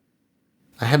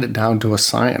I had it down to a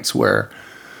science where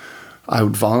I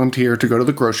would volunteer to go to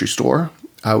the grocery store.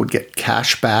 I would get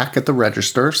cash back at the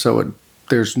register, so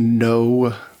there's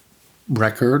no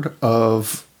record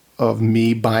of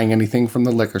me buying anything from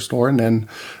the liquor store. And then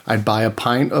I'd buy a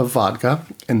pint of vodka,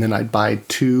 and then I'd buy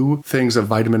 2 things of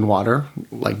vitamin water,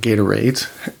 like Gatorades,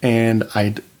 and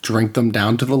I'd drink them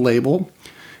down to the label,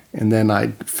 and then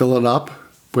I'd fill it up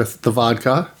with the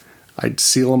vodka. I'd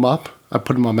seal them up. I'd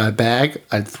put them on my bag.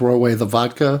 I'd throw away the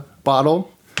vodka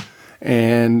bottle.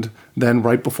 And then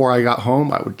right before I got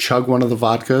home, I would chug one of the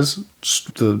vodkas,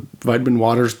 the vitamin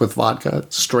waters with vodka,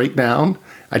 straight down.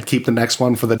 I'd keep the next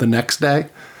one for the next day.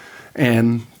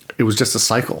 And it was just a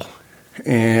cycle.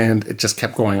 And it just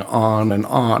kept going on and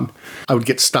on. I would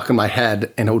get stuck in my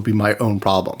head, and it would be my own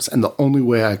problems. And the only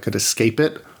way I could escape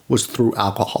it was through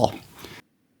alcohol.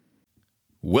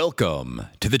 Welcome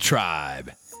to the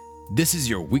Tribe. This is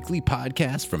your weekly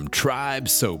podcast from Tribe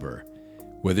Sober.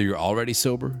 Whether you're already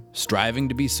sober, striving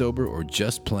to be sober, or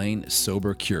just plain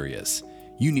sober curious,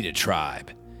 you need a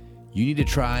tribe. You need a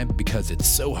tribe because it's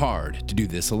so hard to do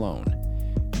this alone.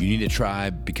 You need a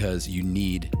tribe because you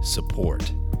need support.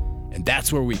 And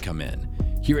that's where we come in.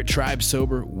 Here at Tribe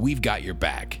Sober, we've got your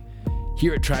back.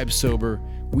 Here at Tribe Sober,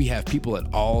 we have people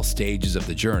at all stages of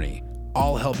the journey,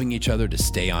 all helping each other to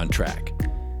stay on track.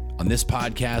 On this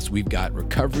podcast, we've got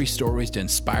recovery stories to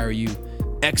inspire you,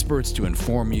 experts to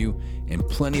inform you, and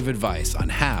plenty of advice on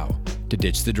how to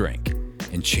ditch the drink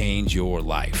and change your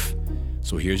life.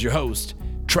 So here's your host,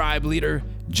 Tribe Leader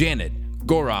Janet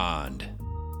Gorond.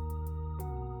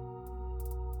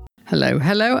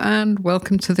 Hello, and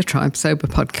welcome to the Tribe Sober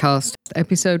podcast,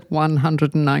 episode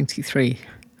 193.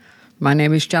 My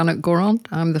name is Janet Gorond.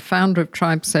 I'm the founder of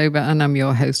Tribe Sober, and I'm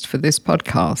your host for this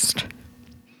podcast.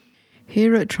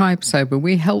 Here at Tribe Sober,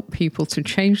 we help people to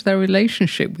change their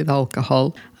relationship with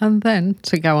alcohol and then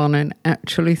to go on and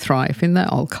actually thrive in their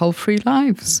alcohol-free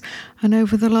lives. And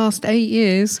over the last 8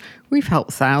 years, we've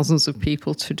helped thousands of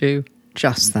people to do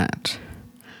just that.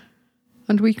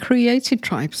 And we created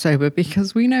Tribe Sober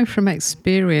because we know from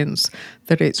experience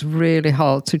that it's really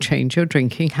hard to change your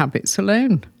drinking habits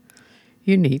alone.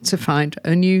 You need to find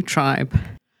a new tribe.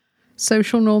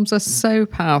 Social norms are so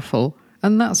powerful,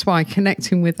 and that's why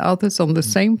connecting with others on the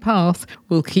same path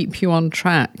will keep you on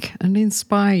track and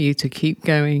inspire you to keep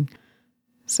going.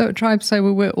 So at Tribe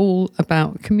Sober, we're all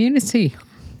about community.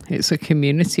 It's a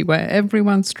community where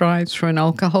everyone strives for an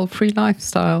alcohol-free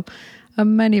lifestyle,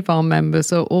 and many of our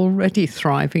members are already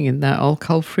thriving in their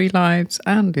alcohol-free lives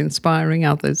and inspiring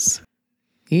others.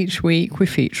 Each week, we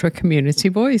feature a community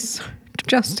voice,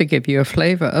 just to give you a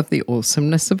flavour of the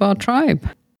awesomeness of our tribe.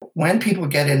 When people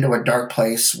get into a dark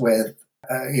place with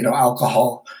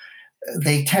alcohol,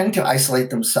 they tend to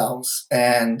isolate themselves.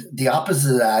 And the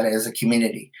opposite of that is a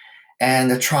community. And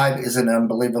the tribe is an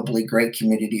unbelievably great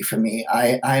community for me.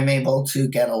 I'm able to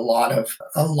get a lot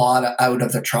out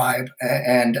of the tribe.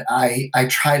 And I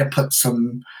try to put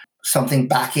something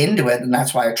back into it. And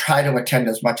that's why I try to attend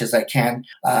as much as I can.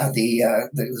 The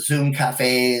Zoom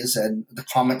cafes and the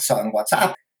comments on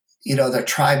WhatsApp. The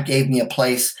tribe gave me a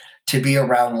place to be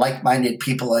around like-minded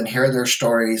people and hear their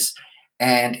stories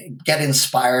and get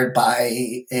inspired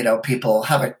by, people,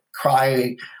 have a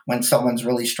cry when someone's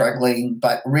really struggling,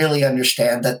 but really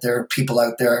understand that there are people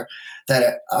out there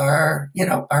that are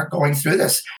going through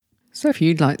this. So if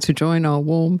you'd like to join our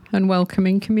warm and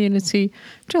welcoming community,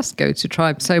 just go to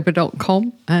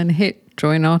tribesober.com and hit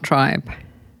join our tribe.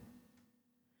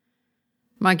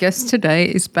 My guest today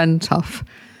is Ben Tuff.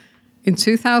 In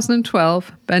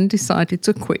 2012, Ben decided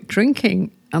to quit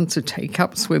drinking and to take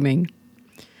up swimming.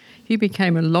 He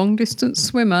became a long-distance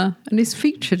swimmer and is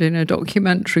featured in a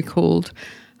documentary called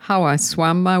I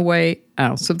Swam My Way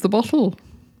Out of the Bottle.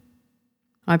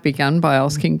 I began by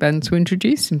asking Ben to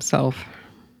introduce himself.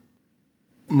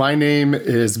 My name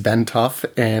is Ben Tuff,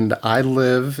 and I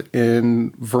live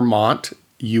in Vermont,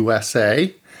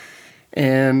 USA.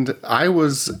 And I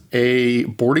was a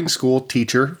boarding school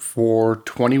teacher for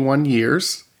 21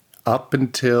 years up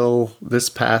until this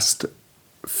past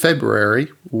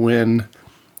February when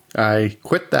I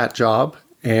quit that job,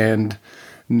 and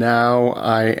now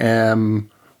I am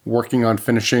working on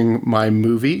finishing my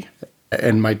movie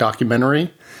and my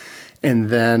documentary. And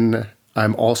then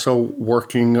I'm also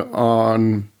working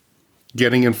on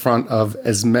getting in front of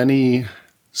as many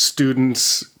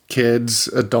students, kids,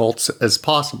 adults as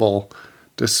possible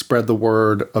to spread the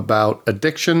word about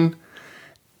addiction,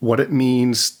 what it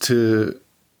means to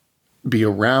be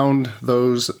around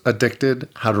those addicted,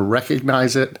 how to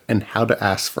recognize it, and how to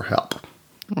ask for help.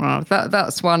 Wow,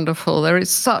 that's wonderful. There is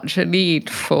such a need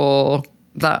for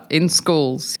that in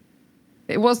schools.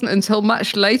 It wasn't until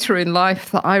much later in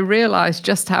life that I realized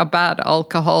just how bad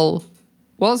alcohol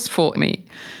was for me.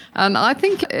 And I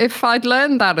think if I'd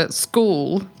learned that at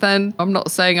school, then I'm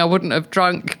not saying I wouldn't have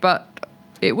drunk, but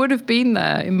it would have been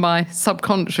there in my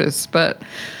subconscious. But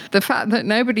the fact that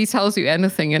nobody tells you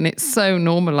anything and it's so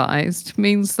normalized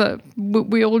means that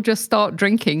we all just start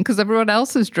drinking because everyone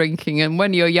else is drinking. And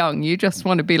when you're young, you just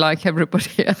want to be like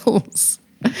everybody else.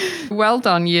 Well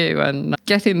done, you, and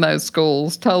get in those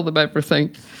schools, tell them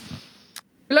everything.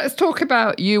 Let's talk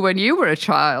about you when you were a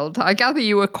child. I gather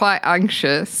you were quite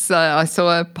anxious. I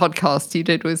saw a podcast you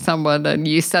did with someone and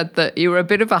you said that you were a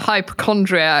bit of a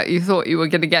hypochondriac. You thought you were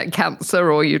going to get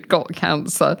cancer or you'd got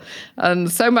cancer.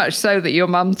 And so much so that your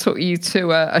mum took you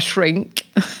to a shrink.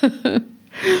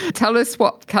 Tell us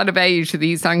what kind of age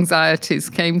these anxieties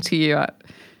came to you at.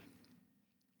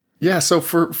 Yeah, so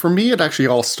for me, it actually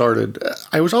all started,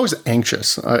 I was always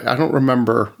anxious. I don't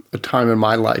remember a time in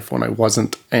my life when I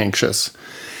wasn't anxious.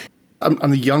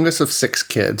 I'm the youngest of 6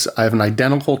 kids. I have an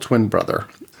identical twin brother.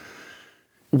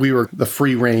 We were the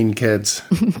free reign kids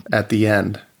at the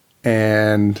end.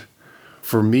 And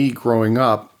for me growing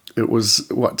up, it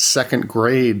was, second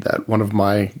grade that one of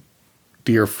my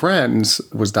dear friends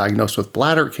was diagnosed with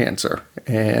bladder cancer.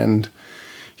 And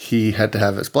he had to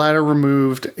have his bladder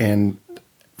removed. And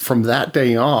from that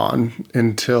day on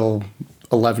until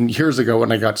 11 years ago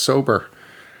when I got sober,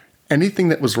 anything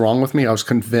that was wrong with me, I was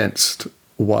convinced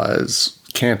was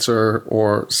cancer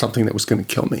or something that was going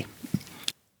to kill me.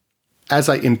 As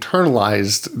I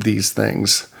internalized these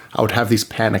things, I would have these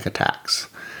panic attacks.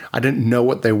 I didn't know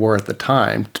what they were at the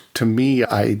time. To me,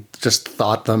 I just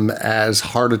thought them as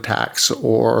heart attacks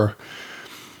or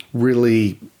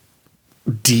really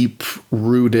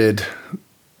deep-rooted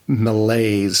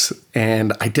malaise,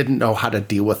 and I didn't know how to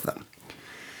deal with them.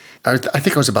 I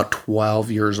think I was about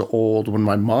 12 years old when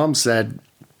my mom said,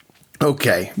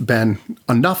 "Okay, Ben,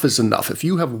 enough is enough. If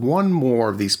you have one more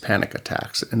of these panic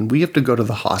attacks and we have to go to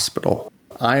the hospital,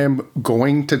 I am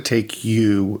going to take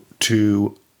you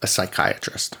to a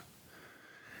psychiatrist."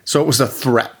 So it was a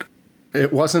threat.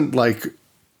 It wasn't like,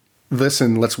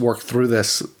 "Listen, let's work through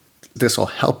this. This will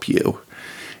help you."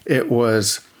 It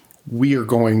was, "We are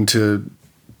going to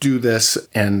do this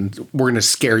and we're going to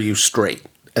scare you straight,"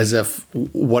 as if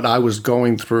what I was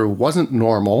going through wasn't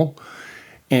normal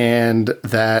and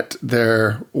that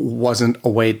there wasn't a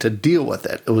way to deal with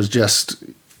it. It was just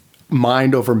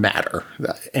mind over matter.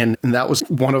 And that was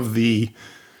one of the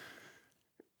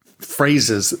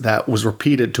phrases that was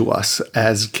repeated to us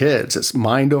as kids. It's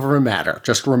mind over matter.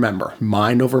 Just remember,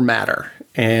 mind over matter.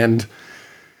 And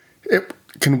it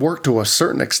can work to a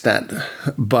certain extent,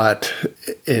 but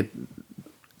it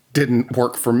didn't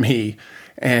work for me.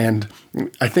 And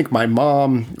I think my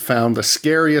mom found the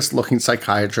scariest looking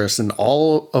psychiatrist in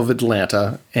all of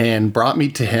Atlanta and brought me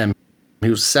to him. He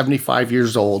was 75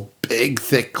 years old, big,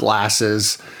 thick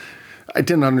glasses. I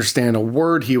didn't understand a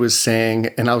word he was saying.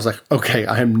 And I was like, okay,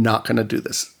 I am not going to do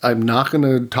this. I'm not going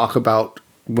to talk about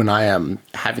when I am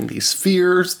having these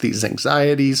fears, these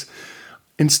anxieties.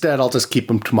 Instead, I'll just keep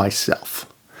them to myself.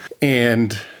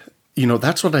 And,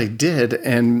 that's what I did.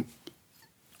 And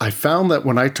I found that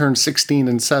when I turned 16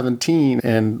 and 17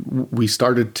 and we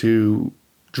started to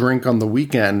drink on the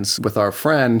weekends with our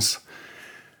friends,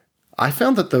 I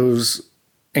found that those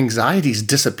anxieties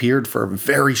disappeared for a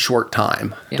very short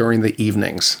time during the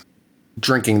evenings,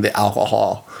 drinking the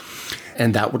alcohol.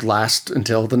 And that would last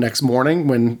until the next morning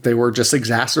when they were just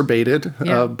exacerbated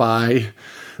by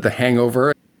the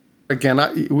hangover.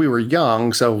 Again, we were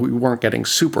young, so we weren't getting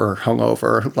super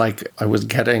hungover like I was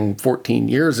getting 14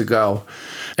 years ago.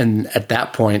 And at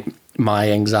that point,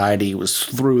 my anxiety was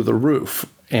through the roof.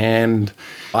 And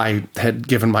I had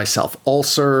given myself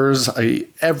ulcers.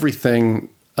 Everything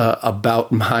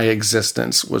about my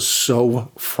existence was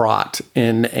so fraught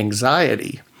in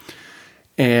anxiety.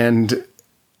 And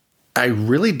I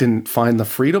really didn't find the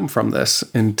freedom from this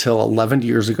until 11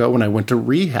 years ago when I went to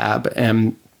rehab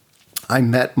and I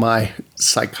met my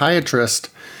psychiatrist,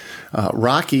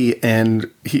 Rocky, and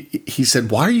he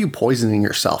said, "Why are you poisoning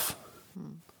yourself?"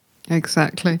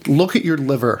 Exactly. Look at your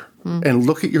liver and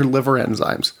look at your liver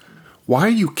enzymes. Why are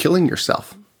you killing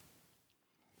yourself?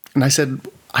 And I said,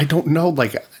 "I don't know.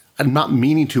 I'm not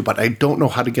meaning to, but I don't know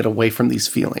how to get away from these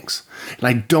feelings. And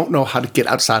I don't know how to get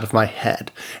outside of my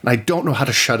head. And I don't know how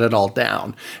to shut it all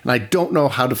down. And I don't know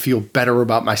how to feel better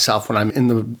about myself when I'm in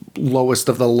the lowest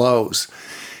of the lows.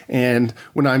 And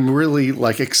when I'm really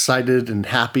excited and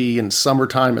happy in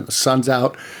summertime and the sun's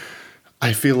out,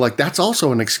 I feel like that's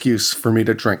also an excuse for me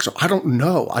to drink. So I don't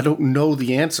know. I don't know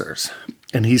the answers."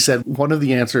 And he said, "One of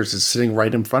the answers is sitting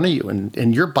right in front of you,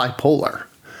 and you're bipolar.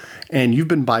 And you've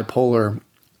been bipolar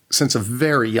since a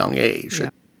very young age. Yeah.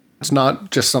 It's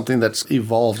not just something that's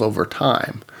evolved over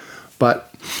time,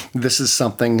 but this is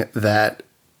something that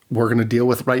we're going to deal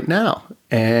with right now.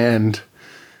 And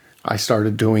I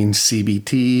started doing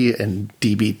CBT and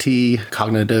DBT,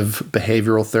 cognitive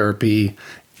behavioral therapy,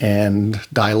 and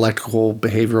dialectical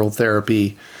behavioral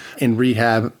therapy in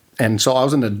rehab. And so I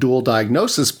was in a dual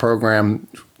diagnosis program,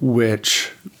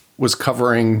 which was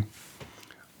covering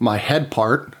my head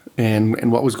part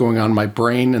and what was going on in my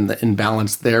brain and the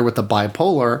imbalance there with the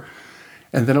bipolar.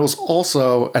 And then it was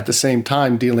also at the same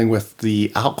time dealing with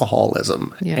the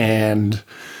alcoholism and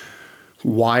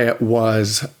why it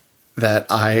was that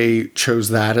I chose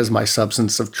that as my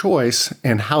substance of choice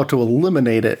and how to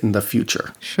eliminate it in the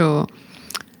future. Sure.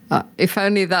 If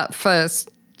only that first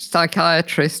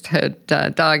psychiatrist had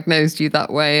diagnosed you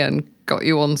that way and got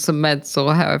you on some meds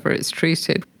or however it's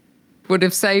treated, would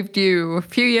have saved you a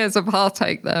few years of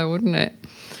heartache there, wouldn't it?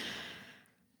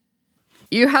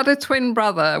 You had a twin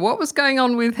brother. What was going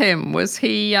on with him? Was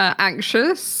he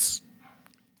anxious?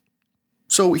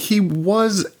 So he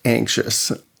was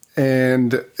anxious,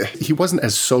 and he wasn't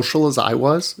as social as I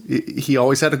was. He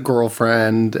always had a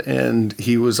girlfriend, and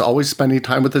he was always spending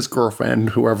time with his girlfriend,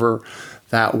 whoever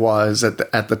that was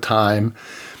at the time.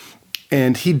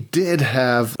 And he did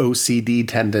have OCD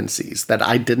tendencies that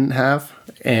I didn't have.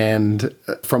 And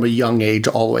from a young age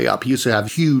all the way up, he used to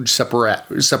have huge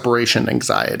separation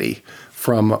anxiety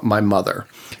from my mother.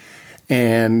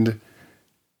 And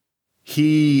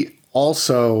he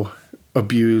also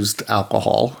abused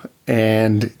alcohol.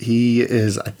 And he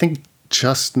is, I think,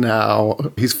 just now,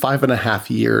 he's 5.5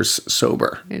 years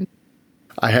sober.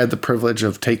 I had the privilege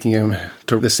of taking him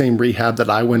to the same rehab that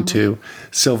I went to,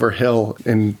 Silver Hill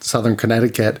in Southern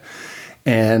Connecticut.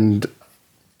 And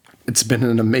it's been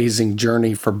an amazing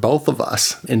journey for both of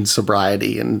us in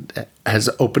sobriety and has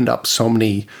opened up so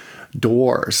many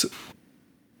doors.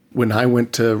 When I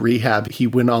went to rehab, he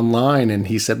went online and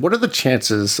he said, "What are the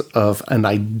chances of an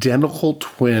identical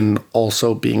twin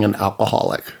also being an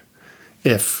alcoholic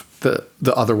if the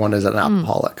other one is an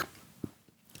alcoholic?"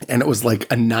 And it was like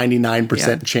a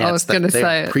 99% chance that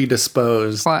they're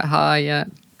predisposed quite high,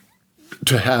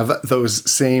 to have those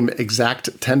same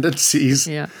exact tendencies.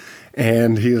 Yeah.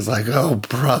 And he was like, "Oh,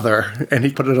 brother." And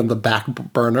he put it on the back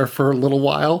burner for a little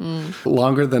while,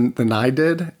 longer than I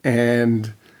did.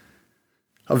 And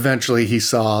eventually he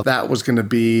saw that was going to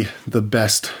be the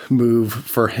best move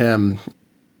for him,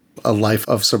 a life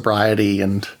of sobriety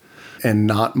and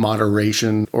not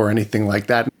moderation or anything like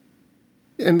that.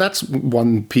 And that's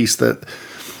one piece that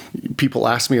people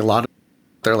ask me a lot.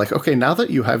 They're like, "Okay, now that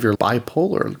you have your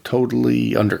bipolar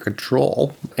totally under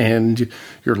control and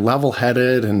you're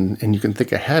level-headed and you can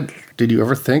think ahead, did you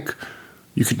ever think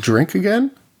you could drink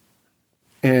again?"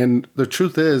 And the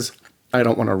truth is, I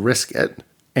don't want to risk it.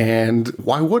 And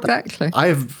why would I? Exactly.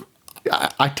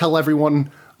 I tell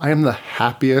everyone I am the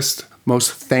happiest,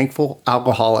 most thankful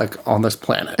alcoholic on this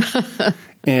planet.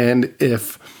 And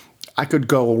if I could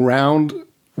go around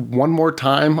one more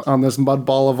time on this mud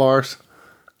ball of ours,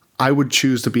 I would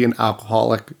choose to be an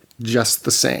alcoholic just the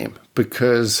same,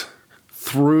 because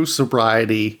through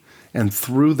sobriety and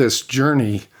through this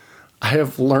journey, I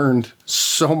have learned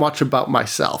so much about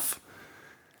myself.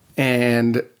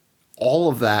 And all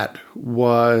of that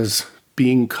was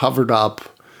being covered up,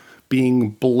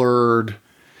 being blurred,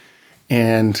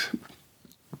 and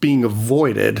being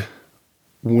avoided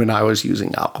when I was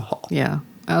using alcohol. Yeah.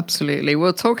 Absolutely.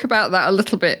 We'll talk about that a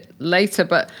little bit later,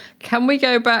 but can we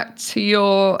go back to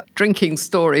your drinking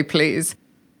story, please?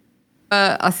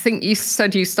 I think you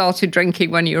said you started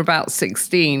drinking when you were about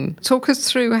 16. Talk us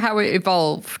through how it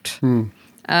evolved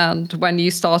and when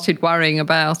you started worrying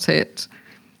about it.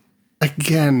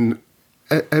 Again,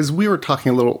 as we were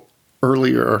talking a little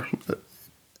earlier,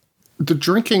 the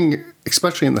drinking,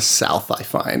 especially in the South, I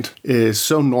find, is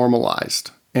so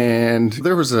normalized. And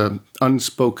there was an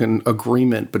unspoken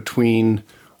agreement between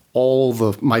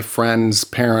all my friends'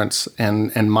 parents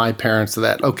and my parents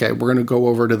that, okay, we're going to go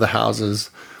over to the houses,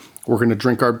 we're going to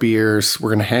drink our beers,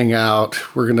 we're going to hang out,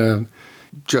 we're going to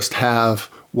just have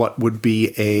what would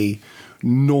be a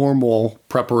normal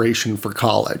preparation for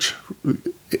college.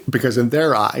 Because in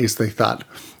their eyes, they thought,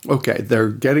 okay, they're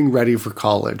getting ready for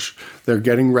college, they're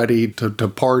getting ready to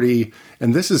party,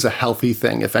 and this is a healthy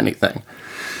thing, if anything.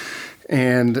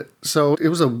 And so it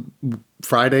was a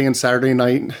Friday and Saturday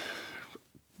night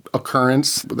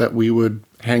occurrence that we would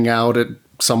hang out at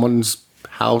someone's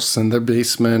house in their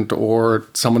basement or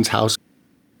someone's house.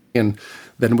 And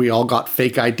then we all got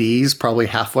fake IDs probably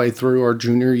halfway through our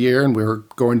junior year, and we were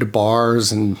going to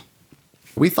bars and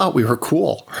we thought we were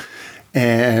cool.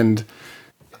 And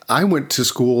I went to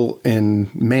school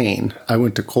in Maine. I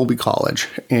went to Colby College,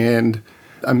 and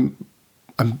I'm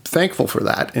thankful for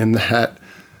that, in that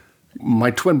my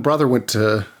twin brother went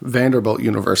to Vanderbilt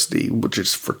University, which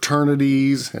is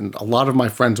fraternities, and a lot of my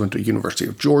friends went to University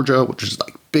of Georgia, which is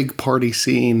like big party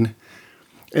scene.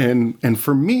 And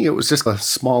for me, it was just a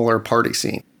smaller party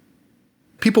scene.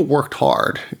 People worked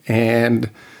hard, and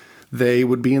they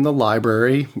would be in the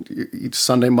library each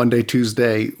Sunday, Monday,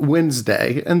 Tuesday,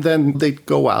 Wednesday, and then they'd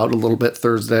go out a little bit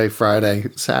Thursday, Friday,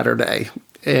 Saturday.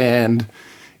 And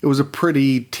it was a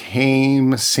pretty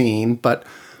tame scene, but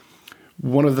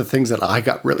one of the things that I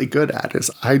got really good at is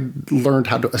I learned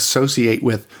how to associate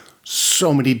with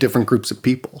so many different groups of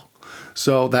people.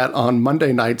 So that on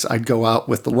Monday nights, I'd go out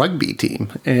with the rugby team.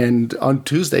 And on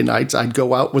Tuesday nights, I'd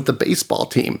go out with the baseball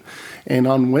team. And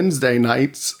on Wednesday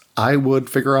nights, I would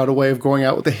figure out a way of going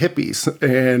out with the hippies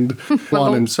and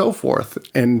on and so forth.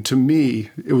 And to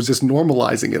me, it was just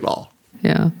normalizing it all.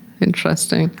 Yeah,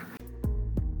 interesting.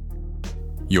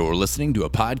 You're listening to a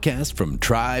podcast from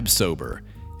Tribe Sober.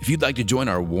 If you'd like to join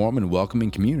our warm and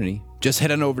welcoming community, just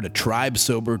head on over to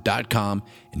tribesober.com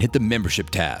and hit the membership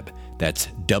tab. That's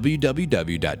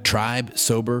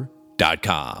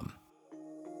www.tribesober.com.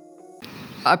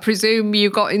 I presume you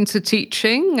got into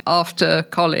teaching after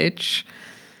college.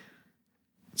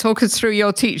 Talk us through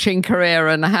your teaching career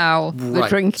and how the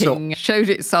drinking showed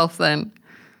itself then.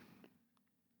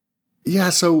 Yeah,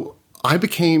 so I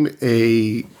became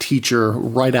a teacher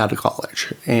right out of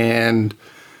college, and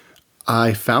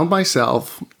I found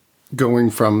myself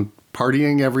going from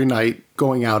partying every night,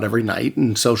 going out every night,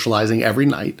 and socializing every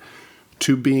night,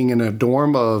 to being in a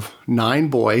dorm of 9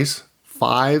 boys,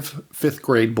 5 fifth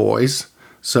grade boys.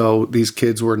 So these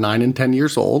kids were 9 and 10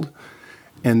 years old.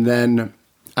 And then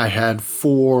I had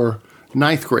 4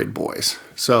 ninth grade boys.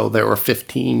 So they were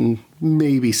 15,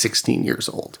 maybe 16 years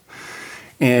old.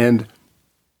 And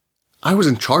I was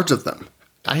in charge of them.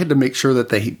 I had to make sure that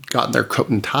they got their coat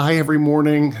and tie every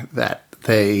morning, that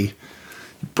they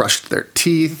brushed their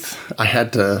teeth. I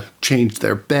had to change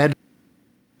their bed.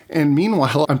 And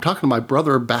meanwhile, I'm talking to my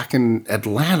brother back in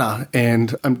Atlanta,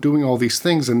 and I'm doing all these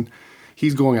things, and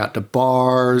he's going out to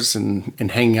bars and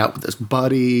hanging out with his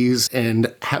buddies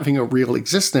and having a real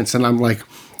existence. And I'm like,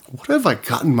 what have I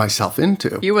gotten myself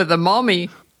into? You were the mommy.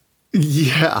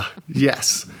 Yeah,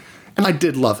 yes. And I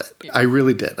did love it. I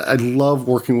really did. I love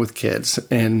working with kids,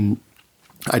 and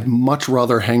I'd much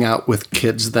rather hang out with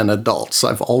kids than adults.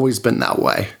 I've always been that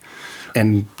way,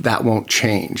 and that won't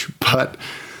change. But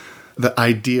the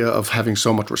idea of having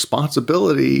so much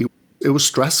responsibility, it was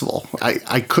stressful.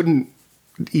 I couldn't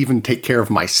even take care of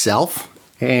myself.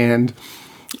 And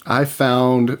I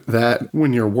found that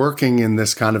when you're working in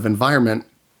this kind of environment,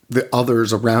 the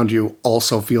others around you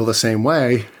also feel the same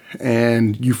way,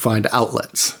 and you find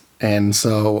outlets. And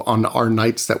so on our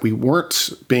nights that we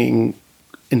weren't being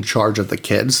in charge of the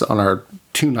kids, on our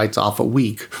 2 nights off a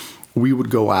week, we would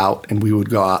go out, and we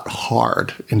would go out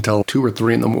hard until 2 or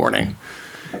 3 in the morning.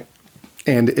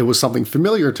 And it was something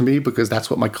familiar to me because that's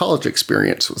what my college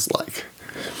experience was like.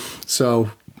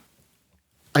 So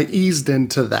I eased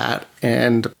into that.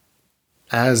 And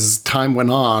as time went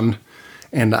on,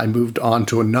 and I moved on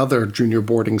to another junior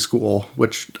boarding school,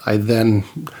 which I then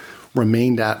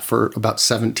remained at for about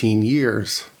 17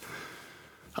 years,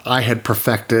 I had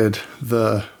perfected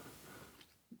the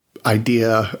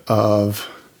idea of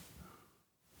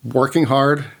working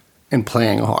hard and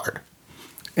playing hard.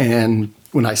 And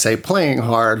when I say playing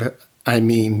hard, I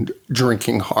mean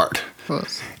drinking hard. Of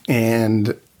course.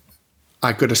 And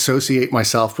I could associate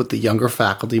myself with the younger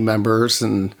faculty members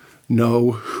and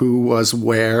know who was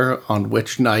where on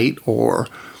which night, or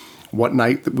what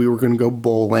night that we were going to go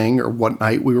bowling, or what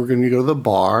night we were going to go to the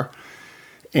bar.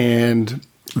 And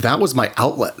that was my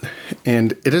outlet.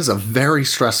 And it is a very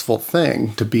stressful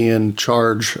thing to be in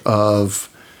charge of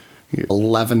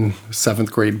 11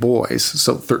 7th grade boys,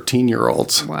 so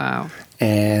 13-year-olds. Wow.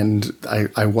 And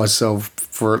I was so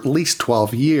for at least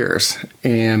 12 years.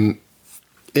 And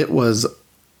it was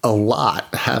a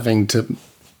lot having to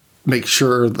make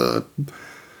sure they're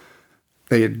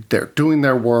doing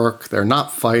their work, they're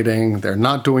not fighting, they're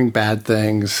not doing bad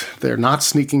things, they're not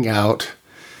sneaking out.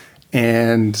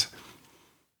 And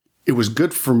it was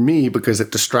good for me because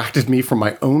it distracted me from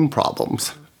my own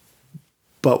problems.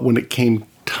 But when it came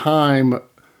time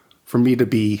for me to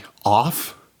be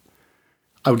off,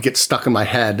 I would get stuck in my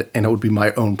head, and it would be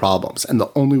my own problems. And the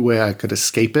only way I could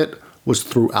escape it was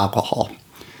through alcohol.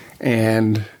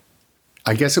 And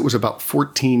I guess it was about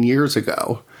 14 years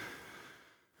ago,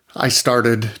 I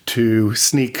started to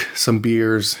sneak some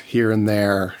beers here and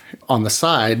there on the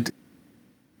side.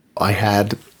 I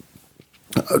had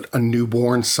a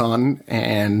newborn son,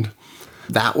 and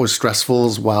that was stressful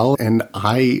as well. And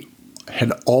I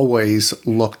had always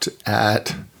looked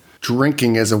at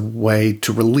drinking as a way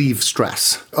to relieve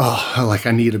stress. Oh, like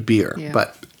I need a beer. Yeah.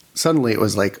 But suddenly it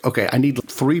was like, okay, I need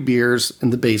 3 beers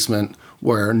in the basement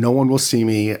where no one will see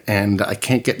me and I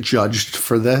can't get judged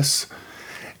for this.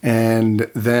 And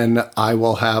then I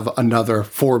will have another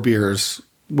 4 beers,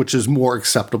 which is more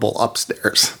acceptable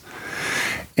upstairs.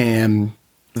 And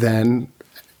then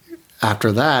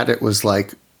after that, it was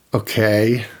like,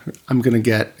 okay, I'm going to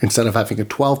get, instead of having a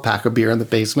 12-pack of beer in the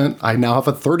basement, I now have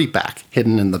a 30-pack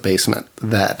hidden in the basement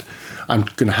that I'm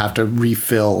going to have to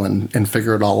refill and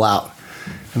figure it all out.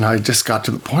 And I just got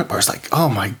to the point where I was like, oh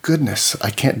my goodness, I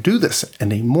can't do this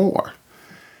anymore.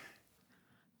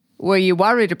 Were you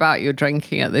worried about your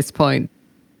drinking at this point?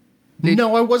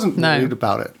 No, I wasn't worried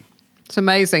about it. It's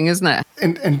amazing, isn't it?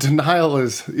 And denial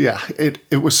is,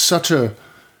 it was such a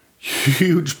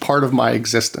huge part of my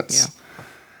existence. Yeah.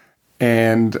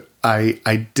 And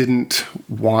I didn't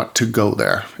want to go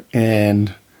there.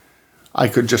 And I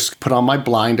could just put on my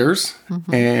blinders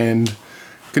and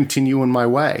continue in my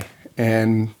way.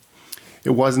 And it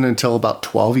wasn't until about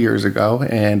 12 years ago,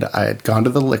 and I had gone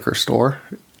to the liquor store.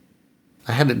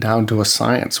 I had it down to a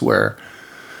science where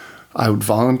I would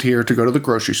volunteer to go to the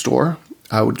grocery store.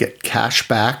 I would get cash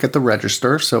back at the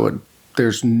register, so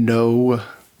there's no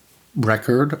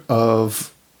record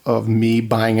of me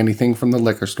buying anything from the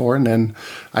liquor store. And then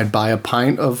I'd buy a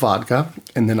pint of vodka,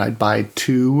 and then I'd buy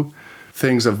 2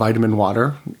 things of vitamin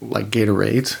water, like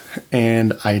Gatorades,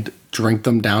 and I'd drink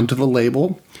them down to the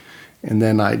label, and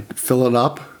then I'd fill it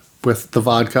up with the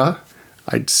vodka.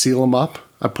 I'd seal them up.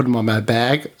 I'd put them on my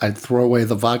bag. I'd throw away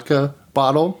the vodka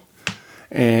bottle,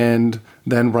 and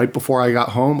then right before I got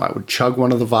home, I would chug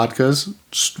one of the vodkas,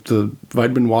 the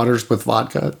vitamin waters with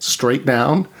vodka, straight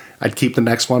down. I'd keep the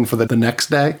next one for the next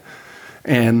day.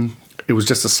 And it was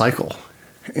just a cycle.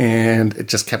 And it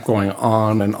just kept going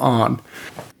on and on.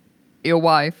 Your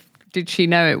wife, did she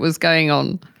know it was going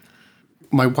on?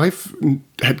 My wife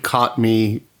had caught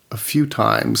me a few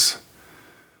times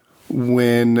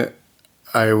when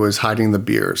I was hiding the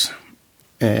beers.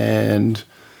 And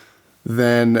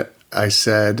then I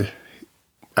said,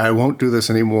 I won't do this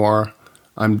anymore.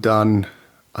 I'm done.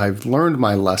 I've learned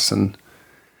my lesson.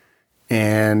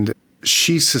 And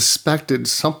she suspected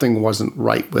something wasn't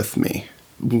right with me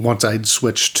once I'd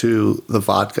switched to the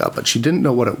vodka, but she didn't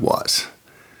know what it was.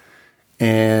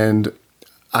 And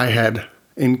I had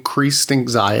increased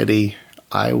anxiety.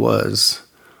 I was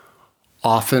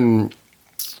often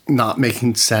not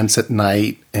making sense at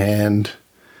night, and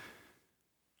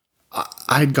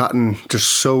I'd gotten just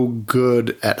so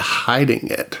good at hiding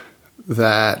it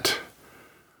that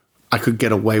I could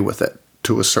get away with it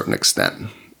to a certain extent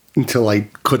until I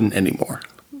couldn't anymore.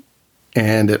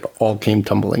 And it all came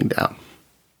tumbling down.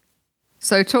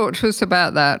 So talk to us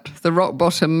about that, the rock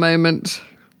bottom moment.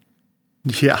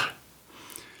 Yeah.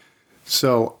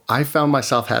 So I found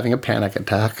myself having a panic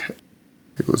attack.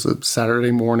 It was a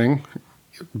Saturday morning,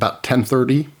 about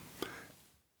 10:30.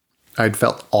 I'd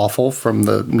felt awful from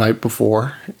the night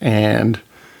before, and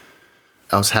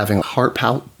I was having heart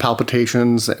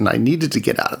palpitations, and I needed to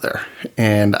get out of there.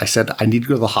 And I said, I need to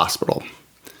go to the hospital.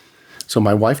 So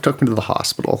my wife took me to the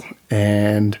hospital,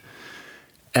 and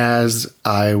as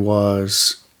I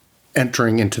was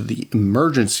entering into the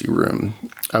emergency room,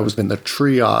 I was in the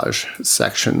triage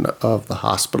section of the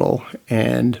hospital,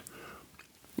 and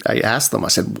I asked them, I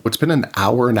said, it's been an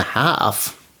hour and a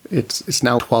half. It's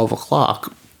now 12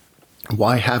 o'clock.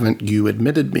 Why haven't you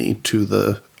admitted me to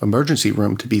the emergency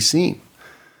room to be seen?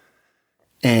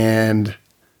 And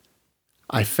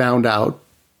I found out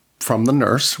from the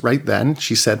nurse right then.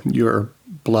 She said, your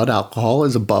blood alcohol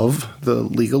is above the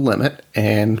legal limit,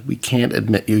 and we can't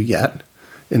admit you yet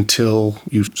until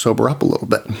you sober up a little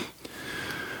bit.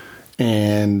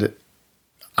 And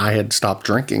I had stopped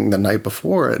drinking the night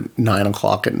before at 9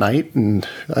 o'clock at night, and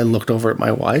I looked over at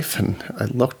my wife, and I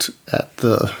looked at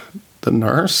the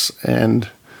nurse, and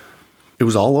it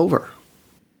was all over.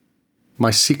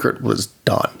 My secret was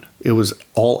done. It was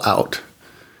all out.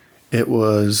 It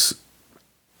was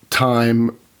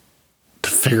time to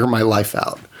figure my life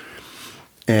out.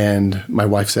 And my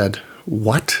wife said,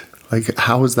 what? Like,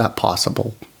 how is that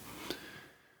possible?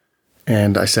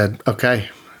 And I said, okay,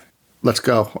 let's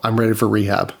go. I'm ready for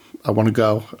rehab. I want to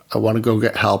go. I want to go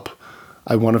get help.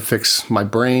 I want to fix my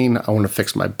brain. I want to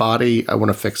fix my body. I want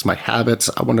to fix my habits.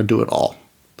 I want to do it all.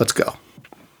 Let's go.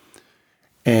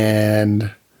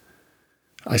 And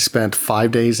I spent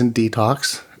 5 days in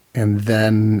detox and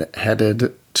then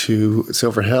headed to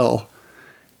Silver Hill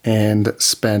and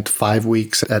spent 5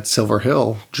 weeks at Silver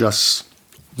Hill just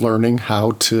learning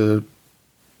how to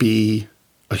be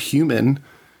a human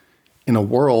in a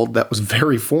world that was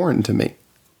very foreign to me.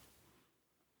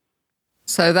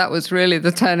 So that was really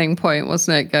the turning point,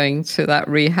 wasn't it, going to that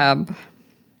rehab?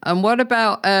 And what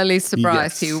about early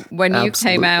sobriety? Yes, when you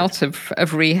came absolutely. out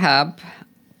of rehab,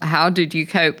 how did you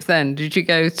cope then? Did you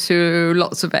go to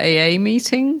lots of AA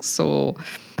meetings or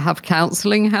have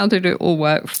counseling? How did it all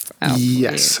work out?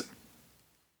 Yes.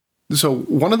 So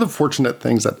one of the fortunate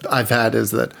things that I've had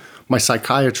is that my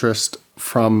psychiatrist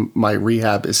from my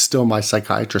rehab is still my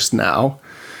psychiatrist now.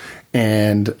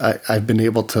 And I've been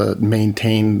able to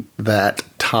maintain that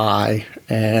tie,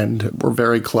 and we're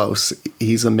very close.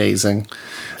 He's amazing.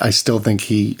 I still think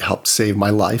he helped save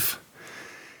my life.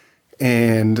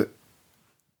 And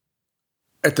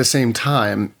at the same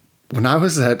time, when I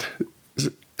was at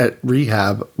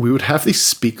rehab, we would have these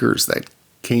speakers that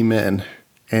came in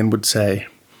and would say,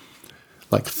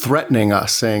 like threatening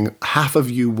us, saying, half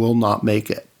of you will not make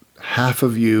it. Half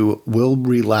of you will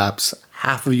relapse.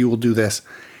 Half of you will do this.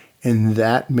 And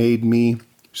that made me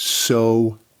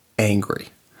so angry.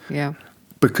 Yeah.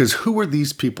 Because who are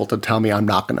these people to tell me I'm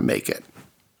not going to make it?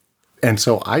 And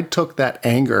so I took that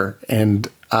anger and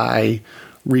I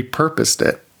repurposed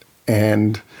it.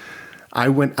 And I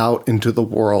went out into the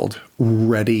world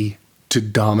ready to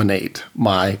dominate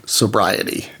my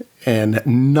sobriety. And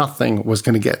nothing was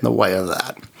going to get in the way of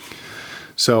that.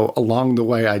 So along the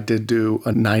way, I did do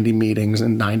 90 meetings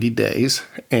in 90 days.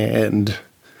 And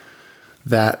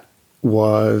that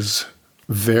was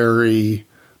very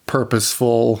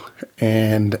purposeful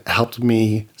and helped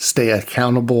me stay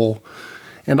accountable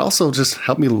and also just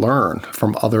helped me learn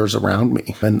from others around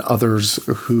me and others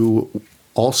who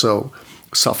also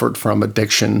suffered from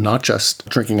addiction, not just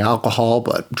drinking alcohol,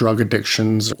 but drug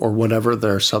addictions or whatever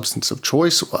their substance of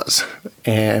choice was.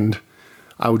 And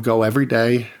I would go every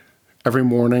day, every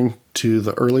morning to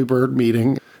the early bird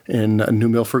meeting in New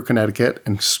Milford, Connecticut.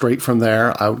 And straight from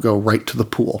there, I would go right to the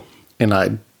pool and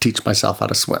I'd teach myself how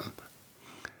to swim.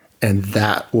 And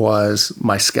that was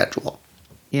my schedule.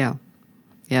 Yeah.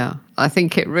 Yeah. I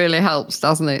think it really helps,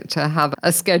 doesn't it, to have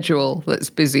a schedule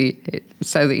that's busy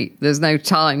so that there's no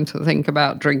time to think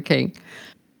about drinking.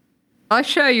 I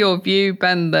share your view,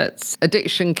 Ben, that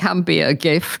addiction can be a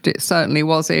gift. It certainly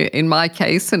was in my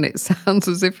case, and it sounds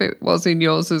as if it was in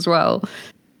yours as well.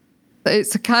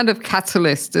 It's a kind of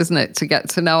catalyst, isn't it, to get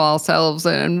to know ourselves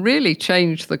and really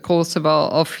change the course of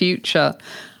our future.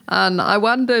 And I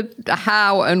wondered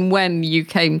how and when you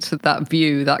came to that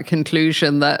view, that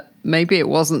conclusion that maybe it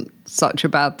wasn't such a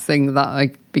bad thing that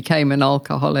I became an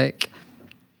alcoholic.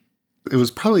 It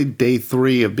was probably day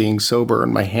 3 of being sober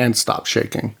and my hand stopped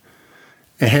shaking.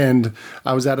 And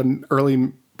I was at an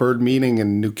early bird meeting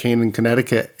in New Canaan,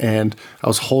 Connecticut, and I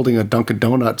was holding a Dunkin'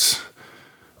 Donuts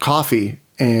coffee.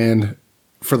 And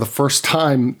for the first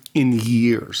time in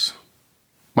years,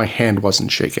 my hand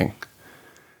wasn't shaking.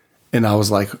 And I was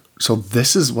like, so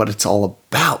this is what it's all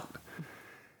about.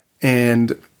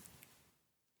 And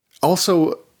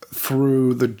also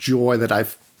through the joy that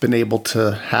I've been able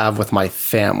to have with my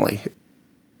family.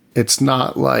 It's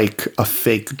not like a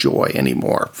fake joy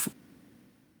anymore.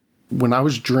 When I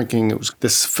was drinking, it was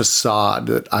this facade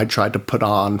that I tried to put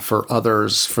on for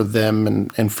others, for them,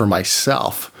 and for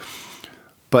myself.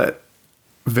 But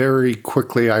very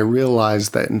quickly, I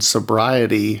realized that in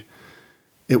sobriety,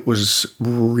 it was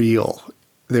real.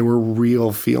 They were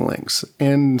real feelings.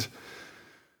 And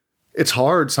it's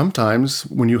hard sometimes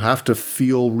when you have to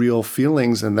feel real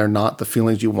feelings and they're not the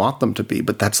feelings you want them to be,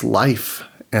 but that's life.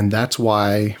 And that's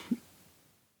why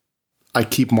I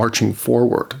keep marching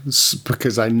forward,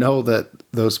 because I know that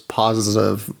those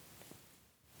positive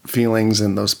feelings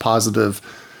and those positive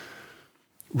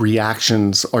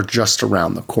reactions are just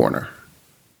around the corner.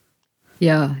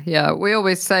 Yeah, yeah. We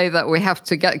always say that we have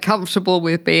to get comfortable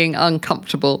with being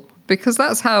uncomfortable because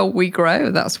that's how we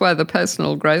grow. That's where the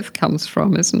personal growth comes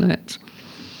from, isn't it?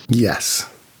 Yes,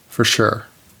 for sure.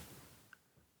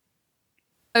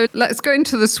 So let's go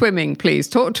into the swimming, please.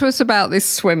 Talk to us about this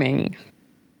swimming.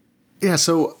 Yeah,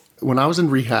 so when I was in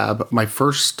rehab, my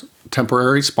first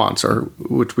temporary sponsor,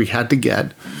 which we had to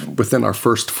get within our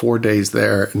first 4 days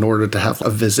there in order to have a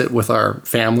visit with our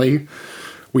family,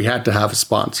 we had to have a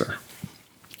sponsor.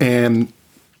 And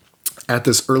at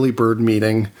this early bird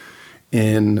meeting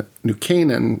in New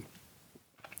Canaan,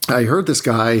 I heard this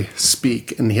guy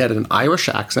speak, and he had an Irish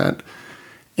accent,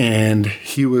 and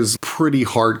he was pretty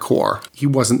hardcore. He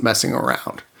wasn't messing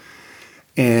around.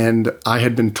 And I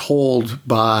had been told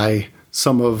by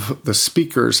some of the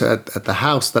speakers at the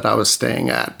house that I was staying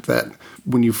at that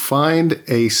when you find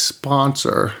a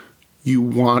sponsor, you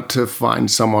want to find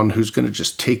someone who's going to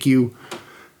just take you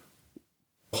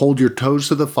hold your toes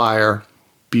to the fire,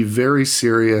 be very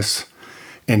serious,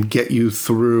 and get you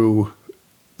through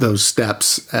those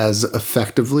steps as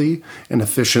effectively and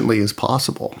efficiently as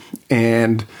possible.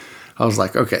 And I was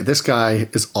like, okay, this guy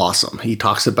is awesome. He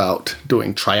talks about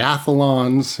doing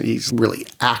triathlons. He's really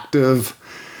active.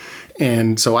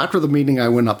 And so after the meeting, I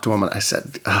went up to him and I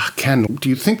said, Ken, do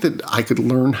you think that I could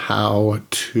learn how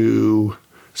to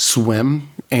swim?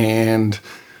 And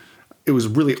it was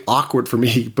really awkward for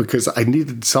me because I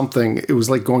needed something. It was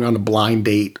like going on a blind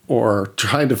date or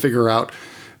trying to figure out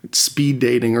speed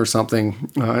dating or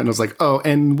something. And I was like, oh,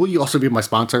 and will you also be my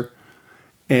sponsor?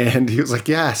 And he was like,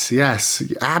 yes,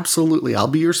 absolutely. I'll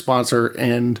be your sponsor.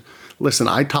 And listen,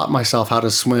 I taught myself how to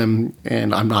swim,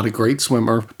 and I'm not a great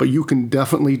swimmer, but you can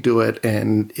definitely do it.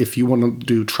 And if you want to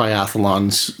do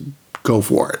triathlons, go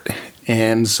for it.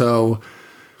 And so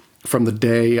from the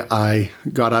day I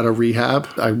got out of rehab,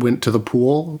 I went to the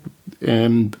pool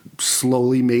and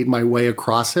slowly made my way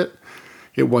across it.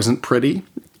 It wasn't pretty.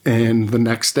 And the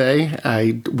next day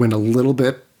I went a little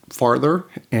bit farther,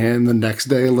 and the next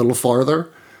day a little farther.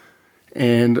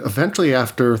 And eventually,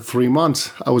 after 3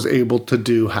 months, I was able to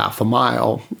do half a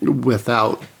mile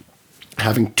without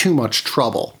having too much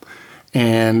trouble.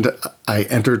 And I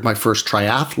entered my first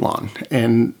triathlon.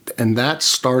 And that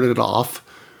started off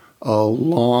a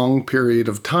long period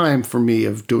of time for me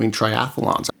of doing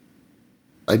triathlons.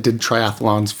 I did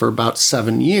triathlons for about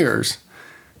 7 years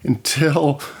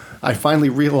until I finally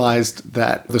realized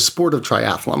that the sport of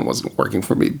triathlon wasn't working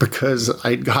for me because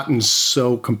I'd gotten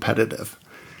so competitive.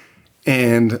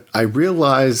 And I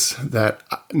realized that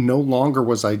no longer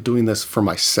was I doing this for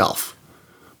myself,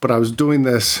 but I was doing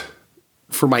this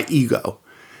for my ego.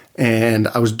 And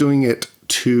I was doing it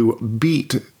to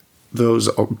beat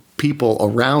those people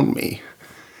around me.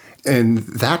 And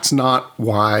that's not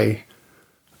why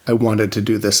I wanted to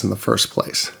do this in the first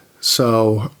place.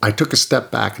 So I took a step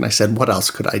back and I said, what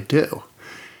else could I do?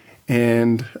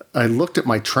 And I looked at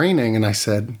my training and I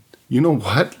said, you know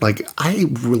what? Like, I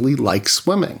really like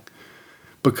swimming,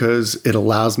 because it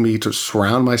allows me to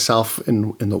surround myself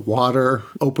in the water.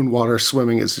 Open water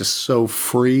swimming is just so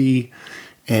free,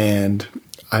 and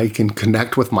I can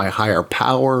connect with my higher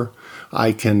power.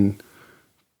 I can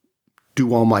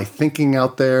do all my thinking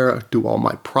out there, do all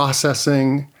my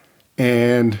processing,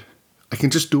 and I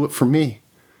can just do it for me.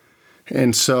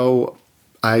 And so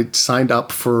I signed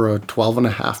up for a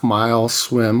 12.5-mile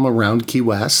swim around Key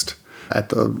West at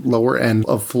the lower end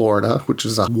of Florida, which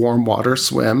is a warm water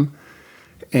swim.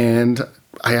 And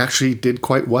I actually did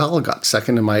quite well. I got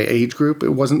second in my age group.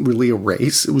 It wasn't really a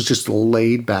race. It was just a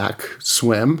laid back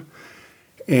swim.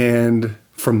 And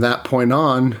from that point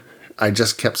on, I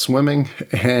just kept swimming.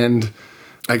 And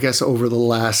I guess over the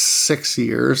last 6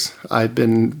 years, I've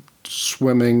been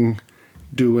swimming,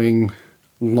 doing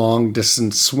long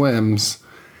distance swims.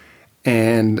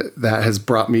 And that has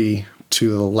brought me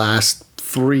to the last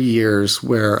 3 years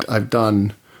where I've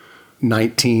done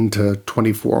 19 to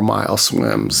 24 mile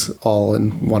swims all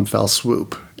in one fell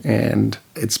swoop. And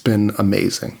it's been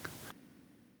amazing.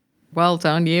 Well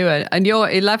done, you. And you're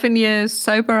 11 years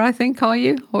sober, I think, are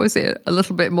you? Or is it a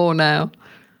little bit more now?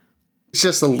 It's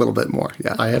just a little bit more.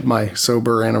 Yeah. I had my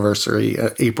sober anniversary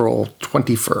April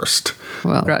 21st.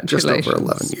 Well, congratulations. Just over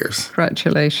 11 years.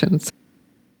 Congratulations.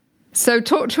 So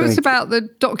talk to us about the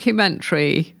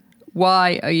documentary.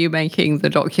 Why are you making the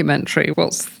documentary?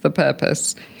 What's the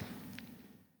purpose?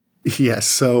 Yes.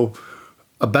 So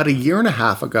about 1.5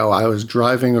 years ago, I was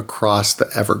driving across the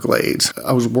Everglades.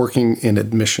 I was working in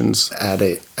admissions at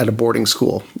a boarding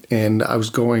school, and I was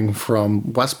going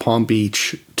from West Palm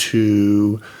Beach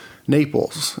to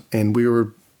Naples, and we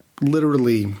were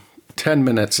literally 10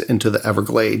 minutes into the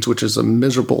Everglades, which is a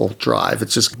miserable drive.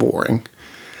 It's just boring.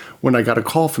 When I got a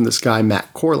call from this guy,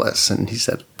 Matt Corliss, and he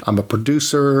said, I'm a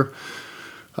producer.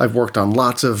 I've worked on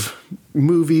lots of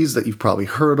movies that you've probably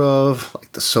heard of,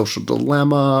 like The Social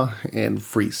Dilemma and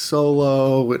Free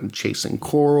Solo and Chasing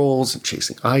Corals and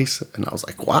Chasing Ice. And I was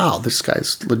like, wow, this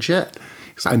guy's legit.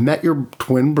 He said, I met your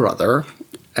twin brother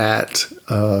at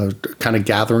a kind of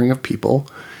gathering of people,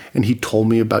 and he told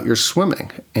me about your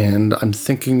swimming. And I'm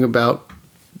thinking about,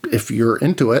 if you're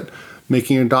into it,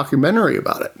 making a documentary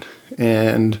about it.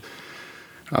 And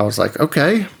I was like,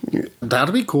 okay,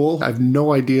 that'll be cool. I have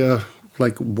no idea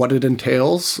like what it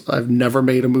entails. I've never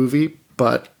made a movie,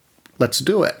 but let's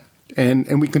do it.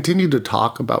 And we continued to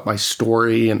talk about my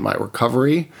story and my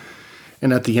recovery.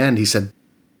 And at the end, he said,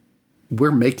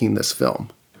 we're making this film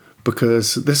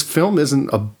because this film isn't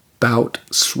about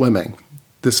swimming.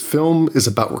 This film is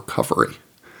about recovery.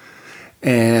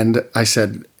 And I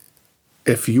said,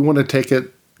 if you want to take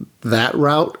it that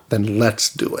route, then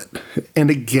let's do it.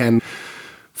 And again,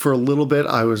 For a little bit,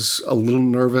 I was a little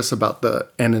nervous about the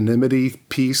anonymity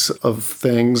piece of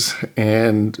things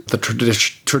and the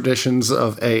traditions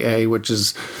of AA, which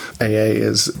is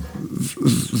the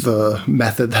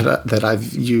method that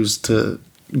I've used to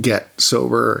get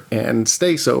sober and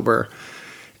stay sober.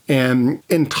 And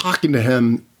in talking to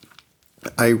him,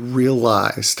 I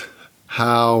realized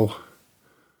how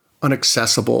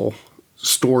inaccessible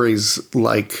stories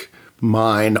like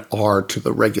mine are to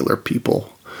the regular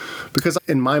people. Because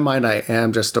in my mind, I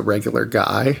am just a regular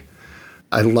guy.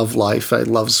 I love life, I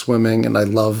love swimming, and I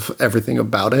love everything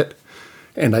about it.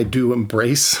 And I do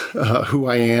embrace who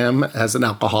I am as an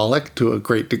alcoholic to a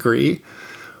great degree.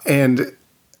 And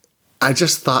I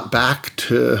just thought back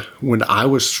to when I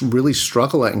was really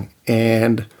struggling,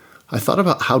 and I thought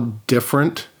about how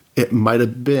different it might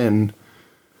have been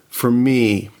for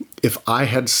me if I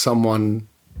had someone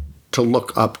to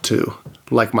look up to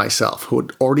like myself, who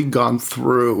had already gone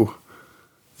through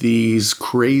these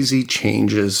crazy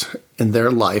changes in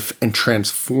their life and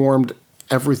transformed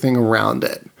everything around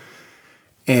it.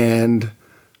 And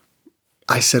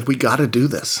I said, we got to do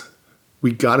this.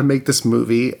 We got to make this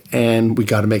movie, and we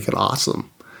got to make it awesome.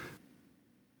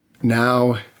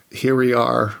 Now, here we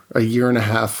are a year and a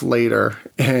half later,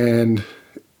 and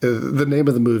the name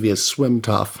of the movie is Swim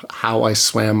Tuff, How I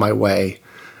Swam My Way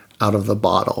Out of the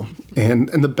Bottle. And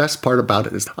the best part about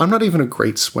it is I'm not even a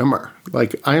great swimmer.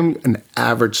 Like, I'm an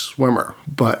average swimmer,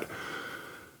 but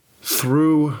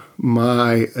through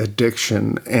my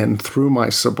addiction and through my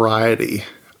sobriety,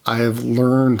 I have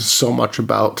learned so much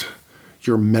about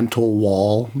your mental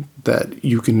wall that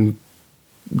you can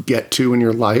get to in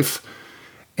your life.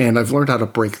 And I've learned how to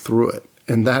break through it.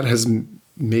 And that has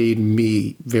made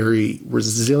me very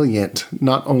resilient,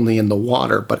 not only in the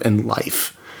water, but in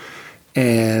life.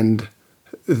 And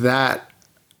that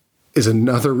is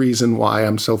another reason why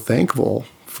I'm so thankful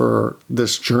for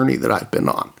this journey that I've been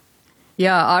on.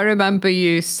 Yeah, I remember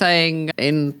you saying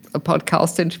in a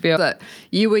podcast interview that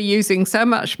you were using so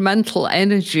much mental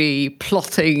energy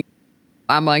plotting,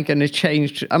 am I going to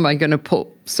change? Am I going to put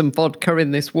some vodka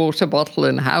in this water bottle?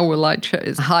 And how will I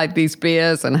hide these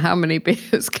beers? And how many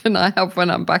beers can I have when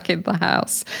I'm back in the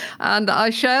house? And I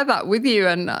share that with you.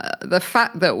 And the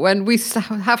fact that when we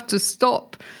have to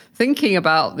stop thinking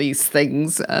about these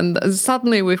things, and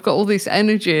suddenly we've got all this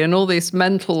energy and all this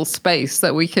mental space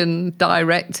that we can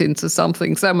direct into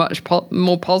something so much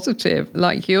more positive,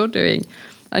 like you're doing.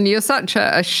 And you're such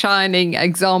a shining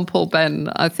example,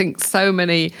 Ben. I think so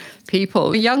many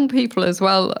people, young people as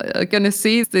well, are going to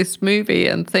see this movie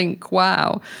and think,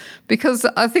 wow. Because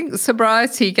I think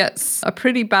sobriety gets a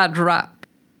pretty bad rap.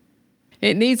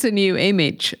 It needs a new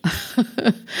image.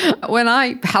 When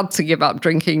I had to give up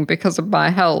drinking because of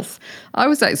my health, I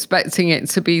was expecting it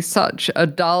to be such a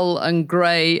dull and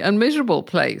grey and miserable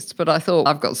place. But I thought,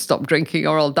 I've got to stop drinking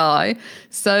or I'll die.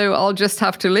 So I'll just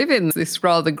have to live in this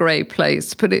rather grey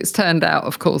place. But it's turned out,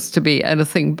 of course, to be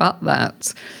anything but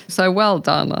that. So well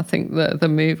done. I think the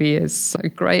movie is a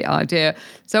great idea.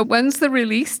 So when's the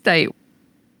release date?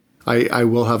 I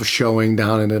will have a showing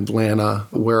down in Atlanta,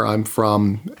 where I'm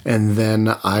from, and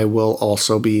then I will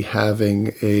also be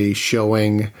having a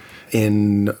showing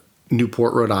in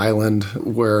Newport, Rhode Island,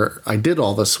 where I did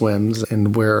all the swims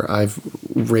and where I've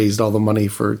raised all the money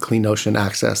for Clean Ocean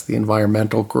Access, the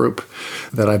environmental group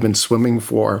that I've been swimming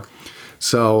for.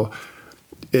 So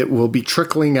it will be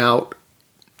trickling out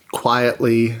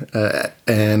quietly,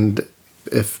 and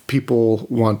if people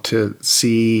want to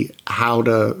see how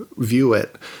to view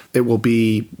it, it will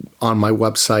be on my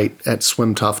website at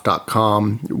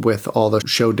swimtuff.com with all the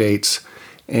show dates.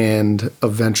 And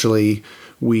eventually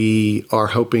we are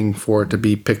hoping for it to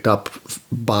be picked up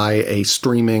by a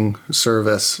streaming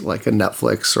service like a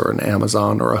Netflix or an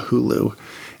Amazon or a Hulu.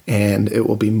 And it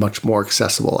will be much more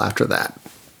accessible after that.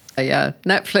 Yeah,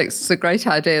 Netflix is a great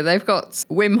idea. They've got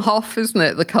Wim Hof, isn't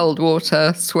it, the cold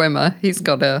water swimmer? He's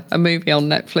got a movie on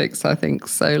Netflix, I think.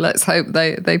 So let's hope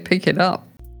they pick it up.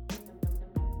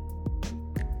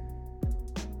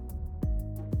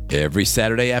 Every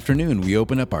Saturday afternoon, we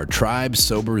open up our Tribe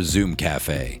Sober Zoom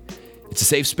Cafe. It's a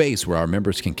safe space where our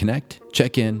members can connect,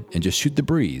 check in, and just shoot the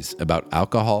breeze about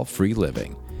alcohol-free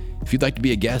living. If you'd like to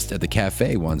be a guest at the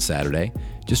cafe one Saturday,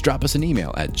 just drop us an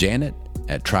email at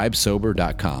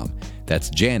janet@tribesober.com. That's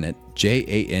Janet,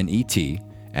 Janet,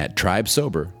 at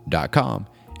tribesober.com,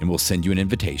 and we'll send you an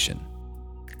invitation.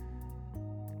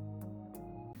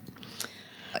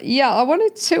 Yeah, I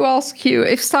wanted to ask you,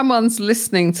 if someone's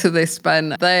listening to this,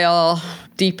 Ben, they are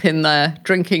deep in their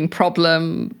drinking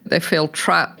problem, they feel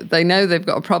trapped, they know they've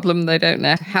got a problem, they don't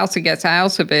know how to get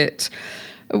out of it.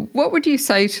 What would you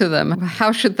say to them?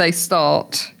 How should they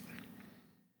start?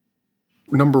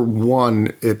 number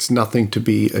one, it's nothing to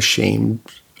be ashamed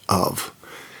of.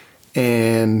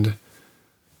 And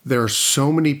there are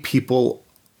so many people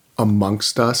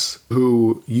amongst us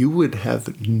who you would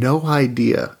have no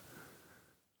idea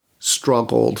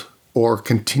struggled or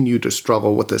continue to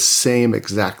struggle with the same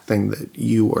exact thing that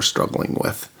you are struggling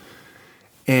with.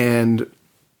 And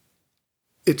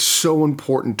it's so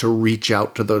important to reach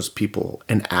out to those people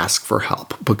and ask for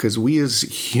help, because we as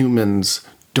humans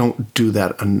don't do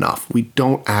that enough. We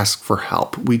don't ask for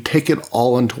help. We take it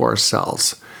all into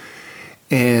ourselves.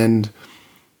 And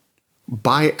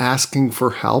by asking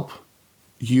for help,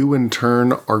 you in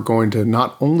turn are going to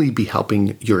not only be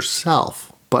helping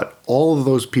yourself, but all of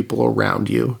those people around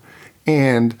you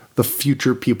and the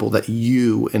future people that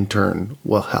you in turn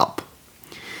will help.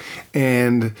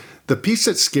 And the piece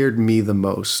that scared me the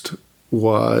most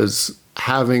was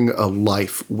having a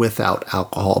life without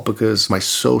alcohol, because my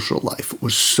social life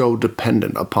was so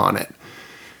dependent upon it.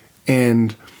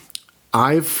 And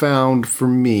I've found for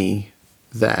me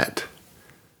that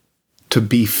to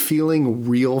be feeling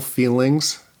real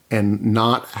feelings and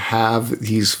not have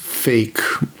these fake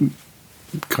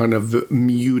kind of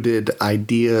muted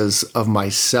ideas of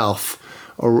myself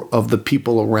or of the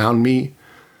people around me,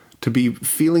 to be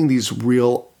feeling these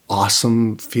real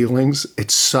awesome feelings,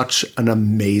 it's such an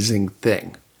amazing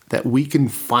thing that we can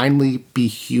finally be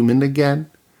human again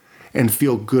and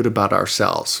feel good about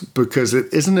ourselves, because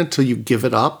it isn't until you give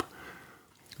it up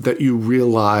that you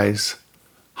realize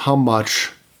how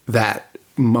much that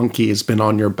monkey has been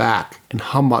on your back and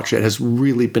how much it has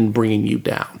really been bringing you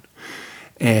down.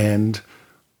 And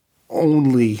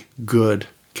only good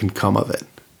can come of it.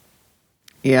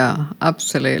 Yeah,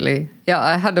 absolutely. Yeah,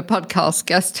 I had a podcast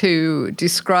guest who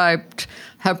described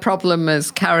her problem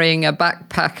as carrying a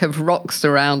backpack of rocks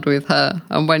around with her.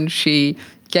 And when she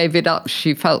gave it up,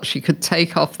 she felt she could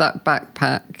take off that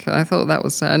backpack. I thought that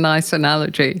was a nice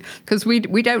analogy, because we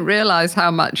don't realize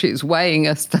how much it's weighing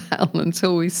us down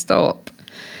until we stop.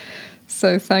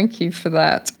 So thank you for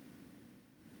that.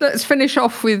 Let's finish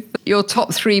off with your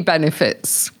top 3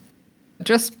 benefits.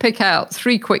 Just pick out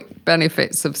 3 quick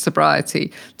benefits of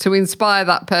sobriety to inspire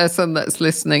that person that's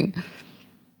listening.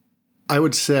 I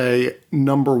would say,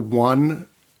 number one,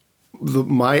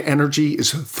 my energy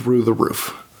is through the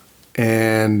roof,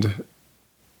 and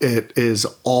it is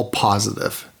all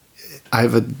positive. I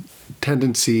have a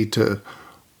tendency to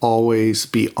always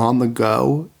be on the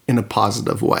go in a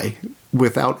positive way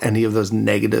without any of those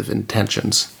negative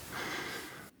intentions.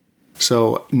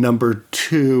 So number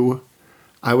 2,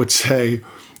 I would say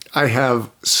I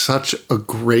have such a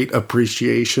great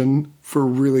appreciation for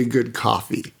really good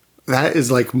coffee. That is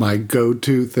like my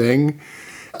go-to thing.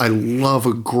 I love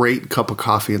a great cup of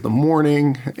coffee in the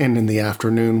morning and in the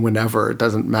afternoon, whenever, it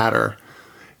doesn't matter.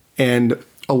 And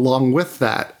along with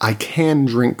that, I can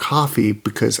drink coffee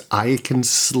because I can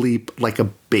sleep like a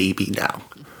baby now.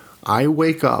 I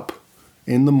wake up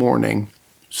in the morning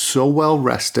so well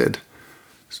rested,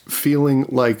 feeling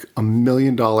like $1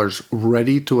 million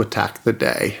ready to attack the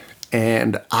day.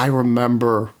 And I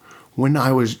remember when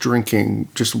I was drinking,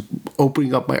 just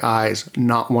opening up my eyes,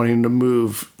 not wanting to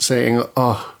move, saying,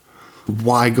 oh,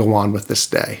 why go on with this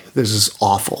day? This is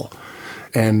awful.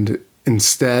 And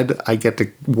instead, I get to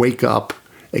wake up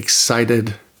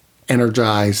excited,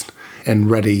 energized, and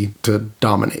ready to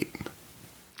dominate.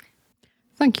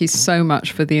 Thank you so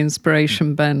much for the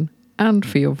inspiration, Ben, and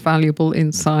for your valuable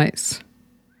insights.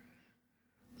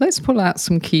 Let's pull out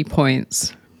some key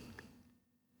points.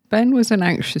 Ben was an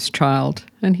anxious child,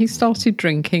 and he started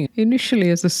drinking initially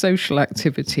as a social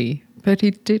activity, but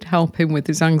it did help him with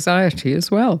his anxiety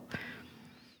as well.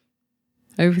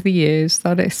 Over the years,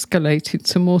 that escalated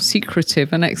to more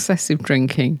secretive and excessive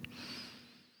drinking.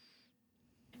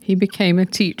 He became a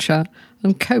teacher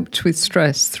and coped with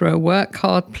stress through a work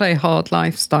hard, play hard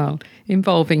lifestyle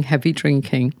involving heavy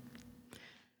drinking.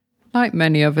 Like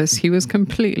many of us, he was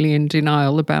completely in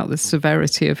denial about the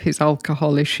severity of his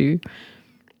alcohol issue.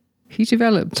 He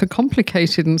developed a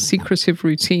complicated and secretive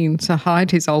routine to hide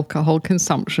his alcohol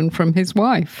consumption from his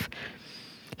wife.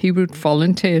 He would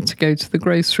volunteer to go to the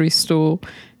grocery store.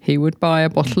 He would buy a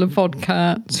bottle of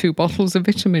vodka, 2 bottles of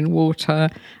vitamin water,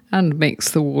 and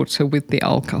mix the water with the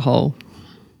alcohol.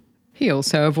 He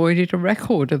also avoided a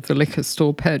record of the liquor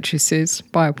store purchases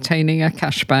by obtaining a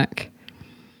cashback.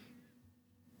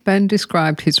 Ben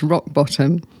described his rock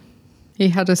bottom. He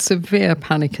had a severe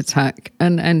panic attack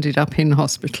and ended up in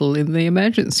hospital in the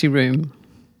emergency room.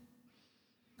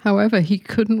 However, he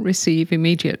couldn't receive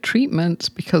immediate treatment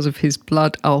because of his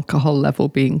blood alcohol level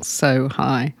being so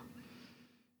high.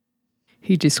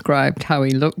 He described how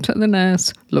he looked at the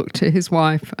nurse, looked at his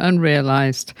wife, and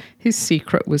realised his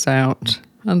secret was out,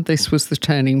 and this was the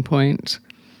turning point.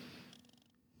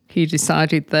 He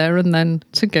decided there and then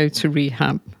to go to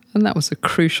rehab, and that was a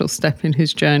crucial step in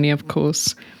his journey, of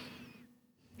course.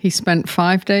 He spent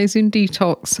 5 days in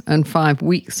detox and 5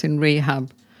 weeks in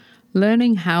rehab,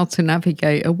 learning how to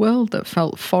navigate a world that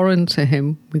felt foreign to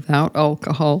him without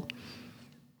alcohol.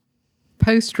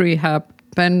 Post-rehab,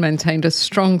 Ben maintained a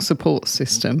strong support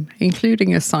system,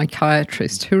 including a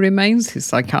psychiatrist who remains his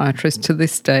psychiatrist to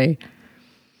this day.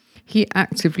 He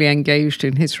actively engaged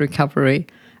in his recovery,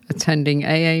 attending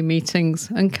AA meetings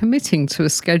and committing to a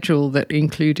schedule that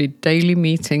included daily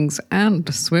meetings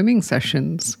and swimming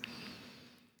sessions.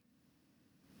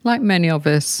 Like many of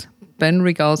us, Ben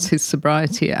regards his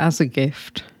sobriety as a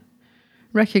gift,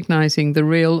 recognizing the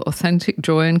real, authentic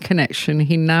joy and connection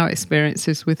he now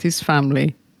experiences with his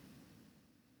family.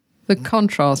 The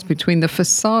contrast between the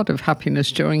facade of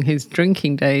happiness during his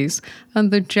drinking days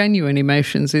and the genuine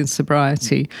emotions in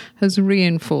sobriety has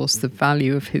reinforced the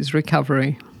value of his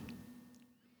recovery.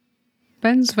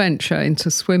 Ben's venture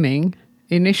into swimming,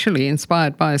 initially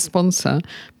inspired by a sponsor,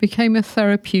 became a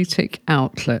therapeutic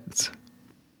outlet.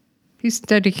 His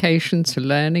dedication to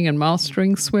learning and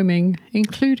mastering swimming,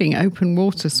 including open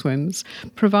water swims,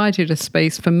 provided a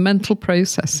space for mental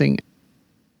processing.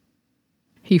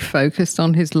 He focused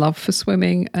on his love for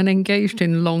swimming and engaged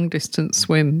in long-distance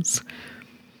swims.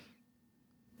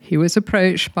 He was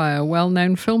approached by a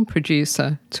well-known film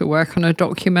producer to work on a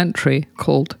documentary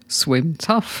called Swim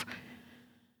Tuff.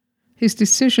 His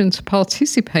decision to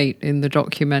participate in the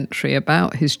documentary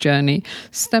about his journey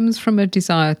stems from a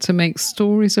desire to make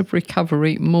stories of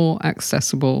recovery more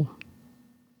accessible.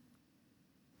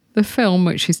 The film,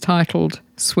 which is titled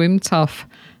Swim Tuff,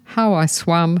 How I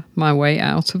Swam My Way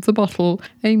Out of the Bottle,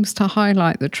 aims to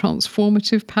highlight the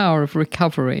transformative power of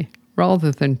recovery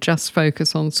rather than just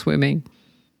focus on swimming.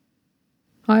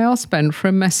 I asked Ben for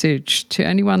a message to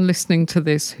anyone listening to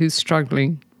this who's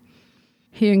struggling.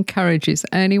 He encourages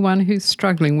anyone who's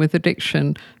struggling with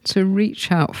addiction to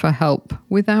reach out for help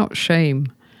without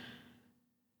shame.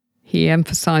 He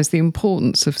emphasized the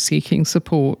importance of seeking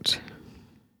support.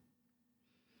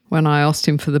 When I asked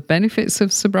him for the benefits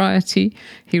of sobriety,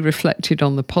 he reflected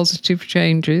on the positive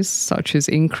changes such as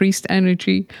increased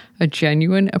energy, a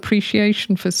genuine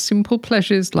appreciation for simple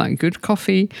pleasures like good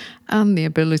coffee, and the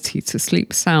ability to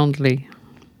sleep soundly.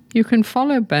 You can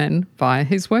follow Ben via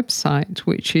his website,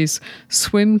 which is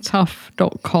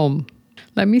swimtuff.com.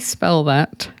 Let me spell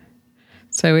that.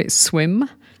 So it's swim,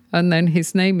 and then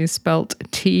his name is spelt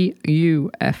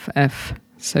Tuff.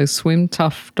 So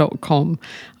swimtuff.com.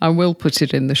 I will put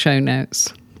it in the show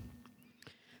notes.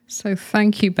 So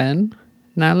thank you, Ben.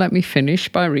 Now let me finish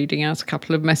by reading out a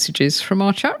couple of messages from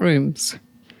our chat rooms.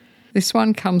 This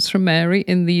one comes from Mary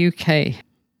in the UK.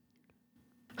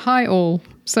 Hi all.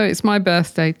 So it's my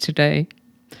birthday today.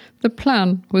 The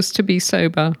plan was to be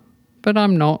sober, but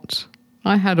I'm not.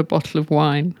 I had a bottle of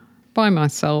wine by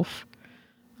myself.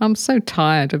 I'm so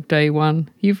tired of day one,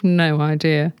 you've no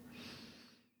idea.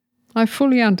 I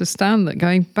fully understand that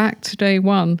going back to day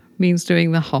one means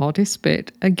doing the hardest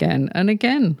bit again and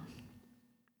again.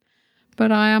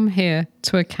 But I am here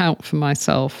to account for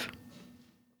myself.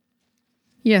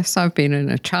 Yes, I've been in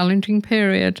a challenging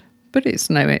period, but it's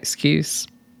no excuse.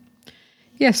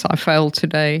 Yes, I failed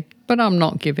today, but I'm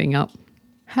not giving up.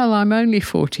 Hell, I'm only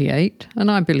 48 and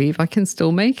I believe I can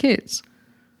still make it.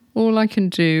 All I can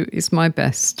do is my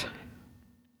best.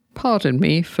 Pardon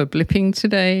me for blipping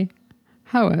today.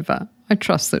 However, I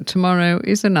trust that tomorrow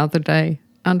is another day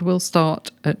and we'll start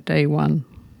at day one.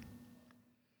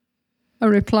 A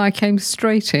reply came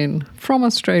straight in from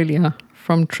Australia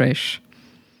from Trish.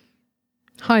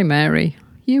 Hi Mary.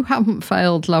 You haven't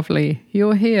failed, lovely.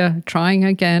 You're here, trying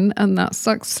again, and that's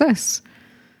success.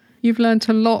 You've learnt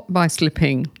a lot by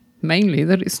slipping, mainly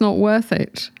that it's not worth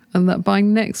it, and that by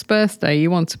next birthday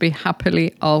you want to be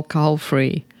happily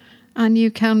alcohol-free. And you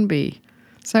can be.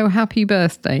 So happy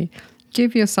birthday.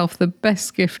 Give yourself the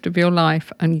best gift of your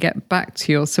life and get back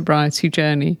to your sobriety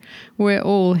journey. We're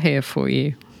all here for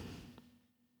you.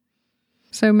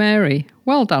 So Mary,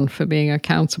 well done for being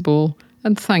accountable.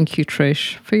 And thank you,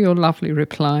 Trish, for your lovely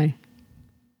reply.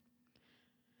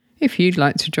 If you'd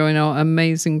like to join our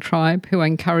amazing tribe who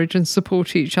encourage and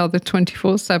support each other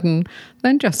 24/7,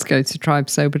 then just go to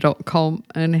tribesober.com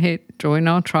and hit Join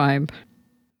Our Tribe.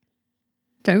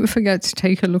 Don't forget to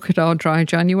take a look at our Dry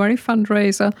January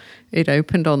fundraiser. It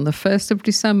opened on the 1st of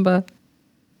December.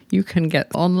 You can get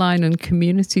online and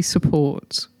community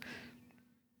support.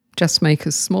 Just make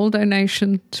a small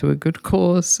donation to a good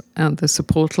cause and the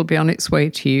support will be on its way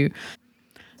to you.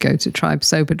 go to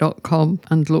tribesober.com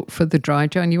and look for the Dry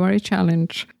January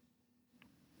Challenge.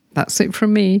 That's it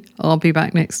from me. I'll be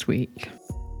back next week.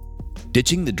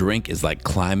 Ditching the drink is like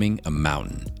climbing a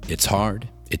mountain. It's hard,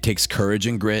 it takes courage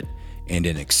and grit, and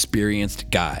an experienced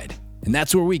guide. And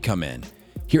that's where we come in.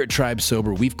 Here at Tribe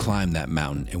Sober, we've climbed that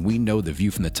mountain, and we know the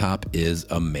view from the top is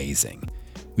amazing.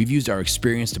 We've used our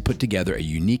experience to put together a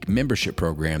unique membership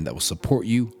program that will support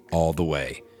you all the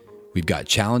way. We've got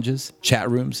challenges, chat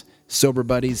rooms, sober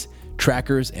buddies,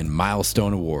 trackers, and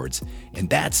milestone awards, and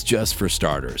that's just for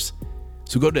starters.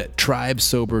 So go to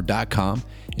tribesober.com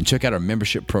and check out our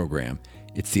membership program.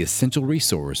 It's the essential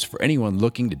resource for anyone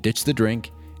looking to ditch the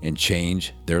drink and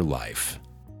change their life.